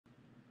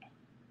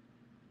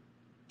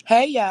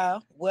Hey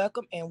y'all,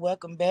 welcome and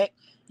welcome back.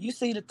 You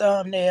see the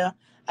thumbnail.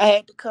 I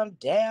had to come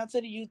down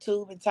to the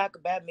YouTube and talk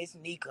about Miss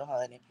Nika,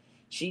 honey.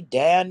 She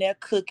down there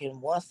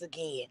cooking once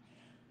again.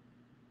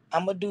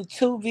 I'm gonna do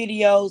two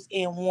videos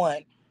in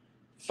one.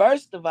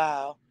 First of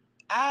all,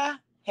 I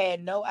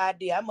had no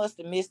idea. I must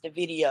have missed the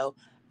video.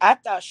 I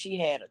thought she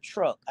had a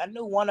truck. I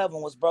knew one of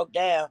them was broke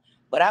down,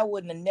 but I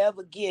wouldn't have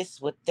never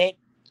guessed with that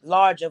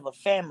large of a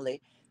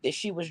family that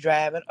she was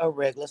driving a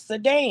regular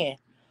sedan.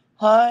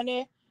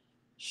 Honey,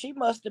 she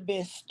must have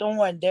been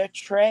storing their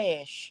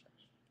trash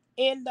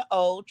in the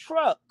old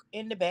truck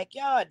in the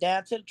backyard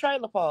down to the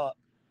trailer park.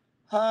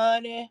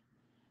 Honey,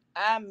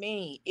 I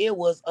mean, it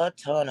was a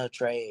ton of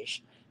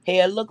trash.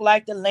 Hell, it looked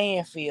like the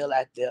landfill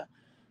out there.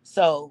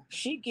 So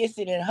she gets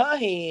it in her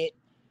head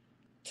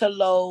to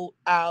load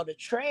all the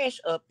trash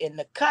up in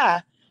the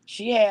car.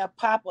 She had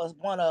Papa,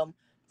 one of them,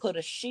 put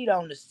a sheet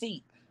on the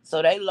seat.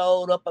 So they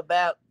load up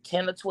about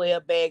 10 or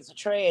 12 bags of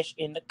trash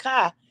in the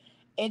car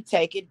and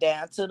take it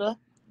down to the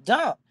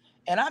dump.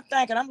 And I'm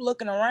thinking, I'm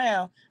looking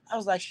around. I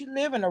was like, she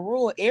live in a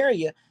rural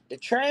area. The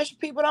trash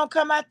people don't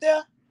come out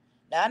there.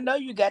 Now I know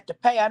you got to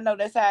pay. I know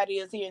that's how it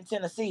is here in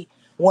Tennessee.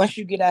 Once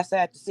you get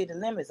outside the city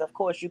limits, of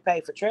course you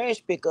pay for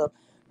trash pickup.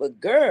 But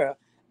girl,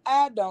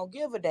 I don't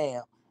give a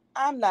damn.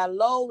 I'm not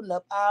loading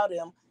up all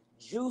them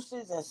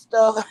juices and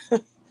stuff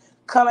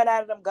coming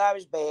out of them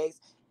garbage bags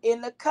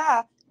in the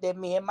car that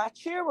me and my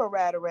children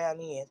ride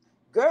around in.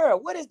 Girl,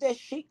 what is that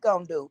sheet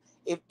gonna do?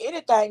 If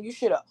anything, you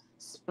should have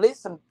split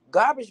some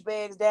garbage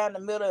bags down the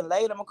middle and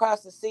laid them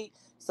across the seat.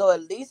 So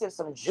at least if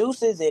some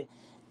juices and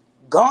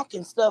gunk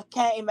and stuff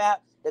came out,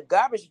 the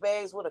garbage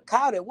bags would have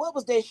caught it. What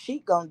was that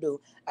sheet gonna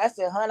do? I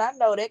said, hon, I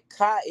know that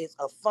car is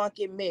a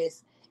funky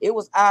mess. It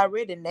was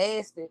already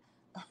nasty.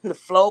 The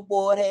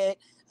floorboard had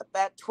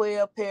about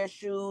 12 pair of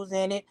shoes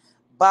in it,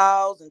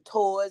 balls and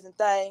toys and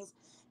things.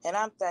 And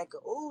I'm thinking,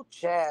 oh,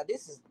 child,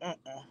 this is,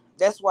 mm-mm.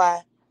 That's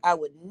why I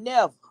would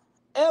never,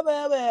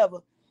 ever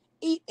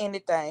eat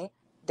anything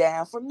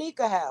down from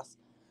Nika house.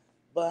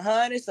 But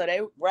honey, so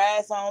they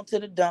rides on to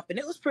the dump, and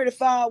it was pretty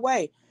far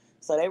away.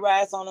 So they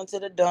rides on into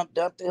the dump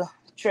the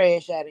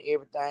trash out of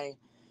everything.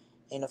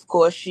 And of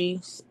course, she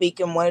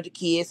speaking one of the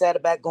kids out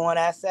about going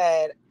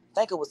outside. I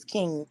think it was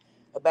King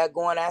about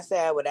going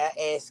outside without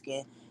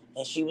asking,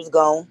 and she was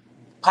gonna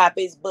pop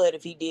his butt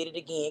if he did it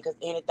again, because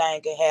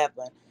anything could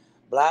happen.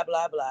 Blah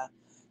blah blah.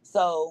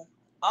 So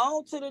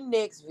on to the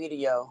next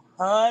video,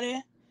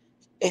 honey.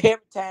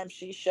 Every time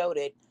she showed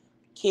that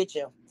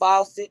kitchen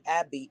faucet,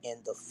 I be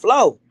in the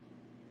flow.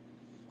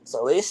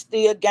 So it's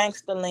still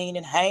gangster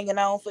leaning, hanging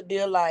on for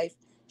dear life.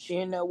 She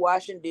in there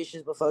washing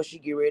dishes before she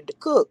get ready to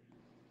cook.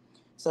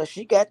 So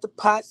she got the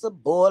pots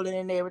of boiling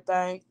and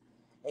everything.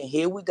 And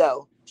here we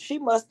go. She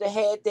must have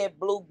had that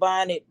blue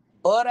bonnet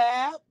butter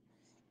out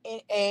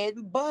and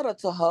adding butter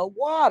to her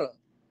water.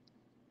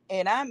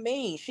 And I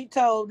mean, she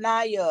told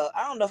Naya,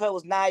 I don't know if it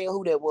was Naya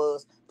who that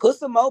was, put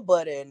some more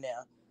butter in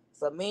there.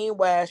 So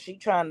meanwhile, she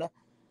trying to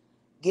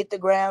get the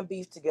ground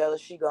beef together.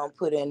 She gonna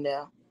put in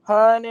there,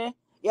 honey.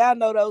 Y'all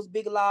know those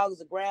big logs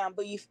of ground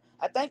beef.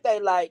 I think they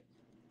like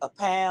a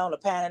pound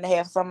and a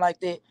half, something like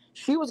that.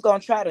 She was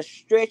gonna try to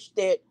stretch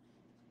that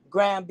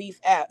ground beef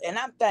out, and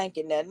I'm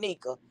thinking now,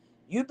 Nika,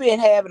 you been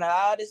having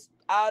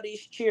all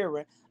these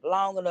children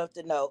long enough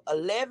to know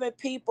 11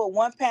 people,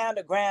 1 pound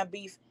of ground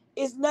beef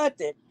is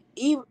nothing.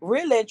 Even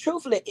really and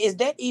truthfully, is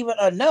that even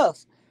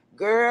enough,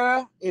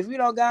 girl? If you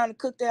don't go and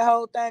cook that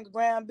whole thing of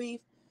ground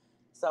beef,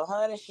 so,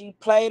 honey, she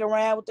played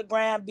around with the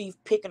ground beef,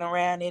 picking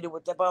around in it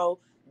with the old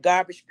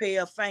garbage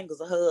pail of fingers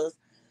of hers.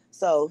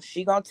 So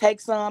she gonna take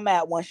some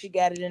out once she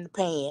got it in the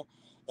pan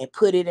and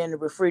put it in the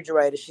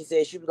refrigerator. She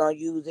said she was gonna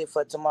use it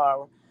for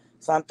tomorrow.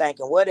 So I'm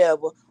thinking,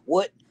 whatever.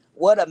 What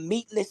a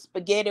meatless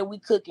spaghetti we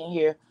cooking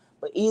here.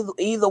 But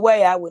either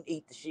way, I wouldn't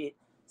eat the shit.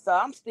 So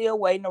I'm still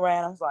waiting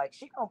around. I was like,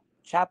 she gonna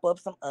chop up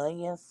some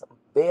onions, some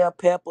bell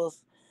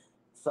peppers,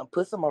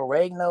 put some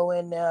oregano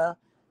in there,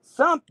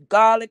 some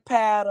garlic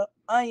powder,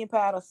 onion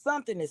powder,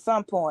 something at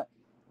some point.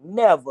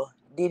 Never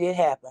did it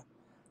happen.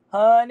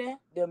 Honey,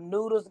 them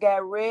noodles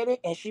got ready,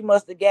 and she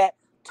must have got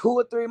 2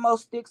 or 3 more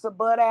sticks of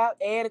butter out,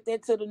 added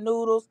that to the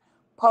noodles,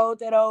 poured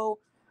that old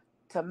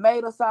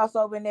tomato sauce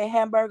over in that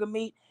hamburger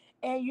meat,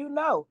 and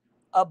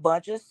a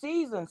bunch of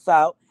seasoned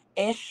salt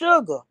and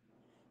sugar.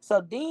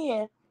 So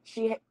then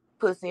she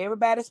puts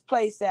everybody's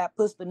place out,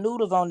 puts the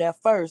noodles on there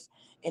first,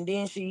 and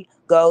then she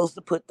goes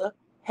to put the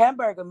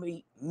hamburger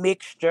meat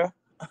mixture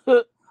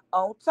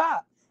on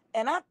top.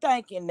 And I'm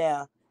thinking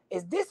now,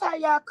 is this how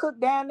y'all cook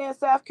down there in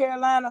South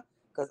Carolina?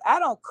 Because I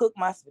don't cook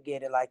my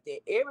spaghetti like that.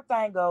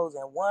 Everything goes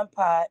in one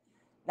pot.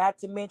 Not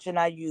to mention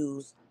I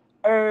use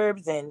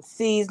herbs and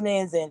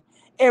seasonings and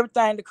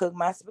everything to cook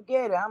my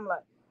spaghetti. I'm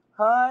like,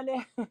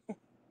 honey,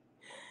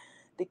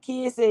 the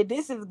kid said,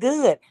 this is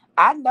good.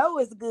 I know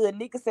it's good.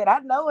 Nika said, I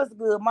know it's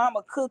good.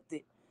 Mama cooked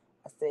it.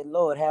 I said,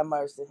 Lord have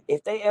mercy.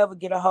 If they ever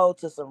get a hold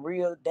to some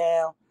real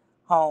down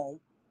home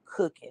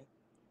cooking,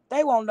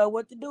 they won't know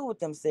what to do with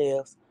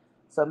themselves.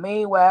 So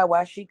meanwhile,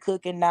 while she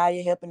cooking,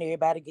 Naya helping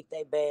everybody get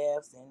their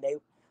baths and they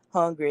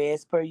hungry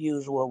as per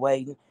usual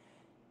waiting.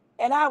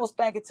 And I was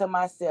thinking to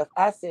myself,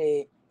 I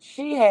said,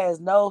 she has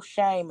no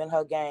shame in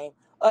her game,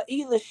 or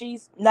either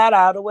she's not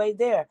all the way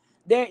there.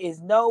 There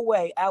is no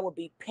way I would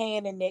be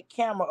panning that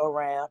camera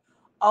around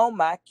on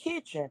my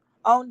kitchen,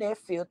 on that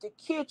filthy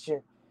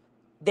kitchen,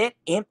 that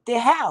empty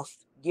house,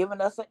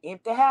 giving us an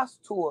empty house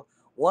tour.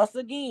 Once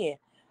again,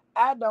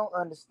 I don't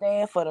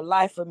understand for the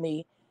life of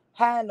me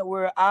how in the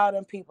world all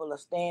them people are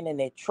staying in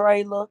that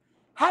trailer.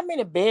 How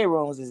many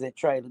bedrooms is that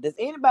trailer? Does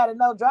anybody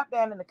know? Drop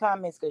down in the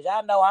comments because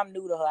y'all know I'm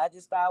new to her. I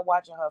just started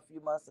watching her a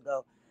few months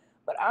ago.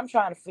 But I'm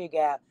trying to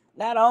figure out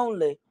not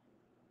only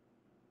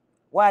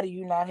why do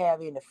you not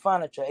have any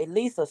furniture? At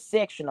least a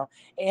sectional.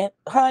 And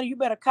honey, you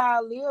better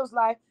call Liv's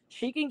Life.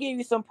 She can give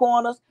you some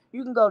pointers.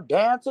 You can go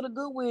down to the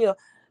Goodwill,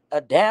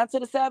 down to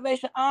the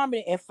Salvation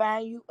Army and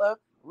find you a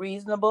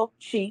reasonable,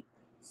 cheap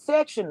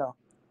sectional.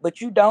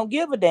 But you don't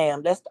give a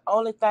damn. That's the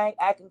only thing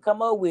I can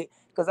come up with.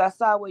 Because I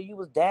saw where you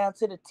was down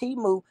to the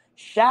Temu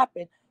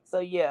shopping. So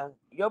yeah,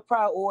 your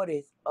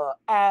priorities are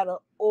out of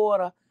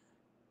order.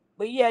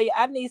 But yeah,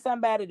 I need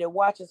somebody that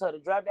watches her to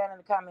drop down in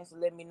the comments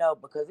and let me know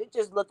because it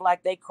just looked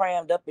like they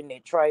crammed up in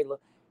that trailer.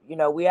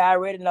 We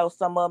already know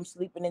some of them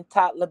sleeping in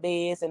toddler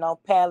beds and on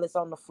pallets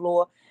on the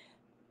floor.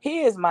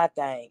 Here's my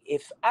thing.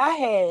 If I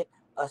had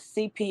a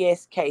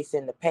C.P.S. case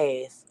in the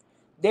past,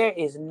 there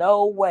is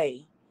no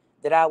way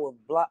that I would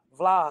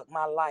vlog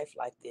my life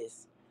like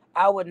this.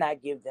 I would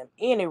not give them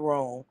any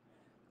room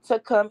to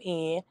come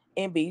in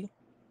and be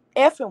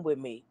effing with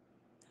me.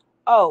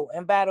 Oh,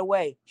 and by the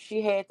way,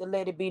 she had to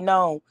let it be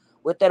known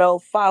with that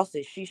old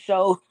faucet. She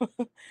showed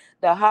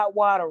the hot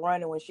water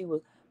running when she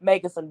was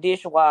making some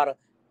dishwater,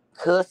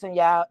 cussing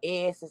y'all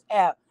asses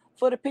out.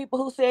 For the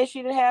people who said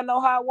she didn't have no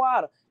hot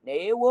water. Now,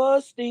 it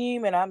was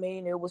steaming. I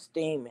mean, it was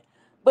steaming.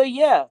 But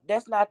yeah,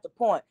 that's not the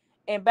point.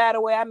 And by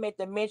the way, I meant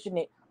to mention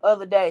it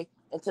other day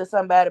until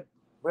somebody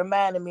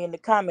reminded me in the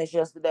comments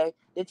yesterday.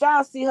 Did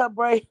y'all see her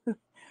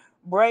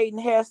braiding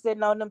hair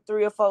sitting on them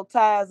 3 or 4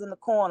 ties in the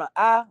corner?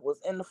 I was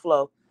in the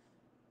flow.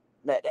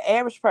 The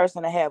average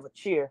person to have a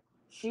chair,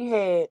 she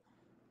had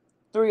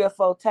 3 or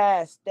 4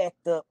 ties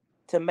stacked up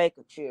to make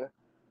a chair.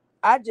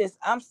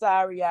 I'm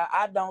sorry, y'all.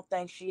 I don't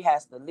think she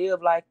has to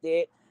live like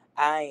that.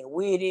 I ain't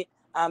with it.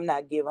 I'm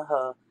not giving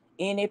her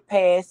any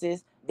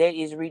passes. That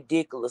is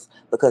ridiculous.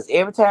 Because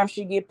every time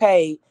she get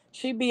paid,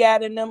 she be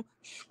out in them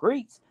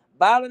streets,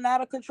 balling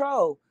out of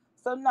control.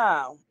 So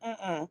now,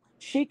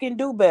 she can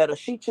do better.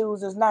 She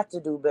chooses not to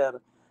do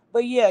better.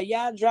 But yeah,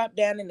 y'all drop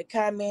down in the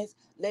comments.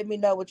 Let me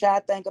know what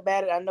y'all think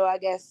about it. I know I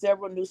got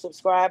several new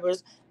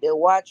subscribers that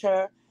watch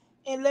her.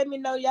 And let me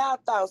know y'all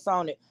thoughts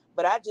on it.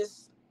 But I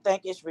just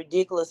think it's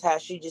ridiculous how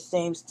she just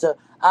seems to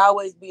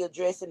always be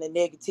addressing the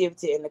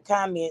negativity in the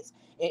comments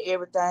and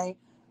everything.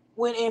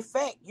 When in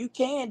fact you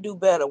can do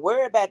better.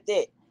 Worry about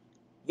that.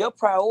 Your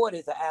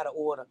priorities are out of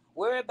order.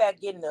 Worry about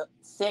getting a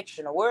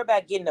section or worry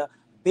about getting a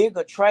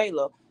bigger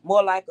trailer,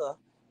 more like a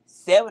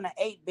 7 or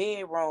 8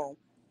 bedroom.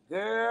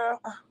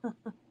 Girl,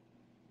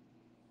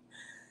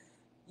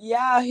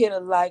 y'all hit a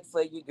like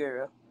for you,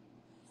 girl.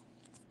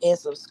 And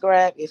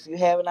subscribe if you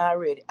haven't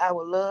already. I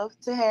would love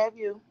to have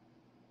you.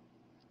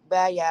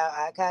 Bye, y'all.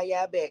 I'll call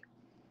y'all back.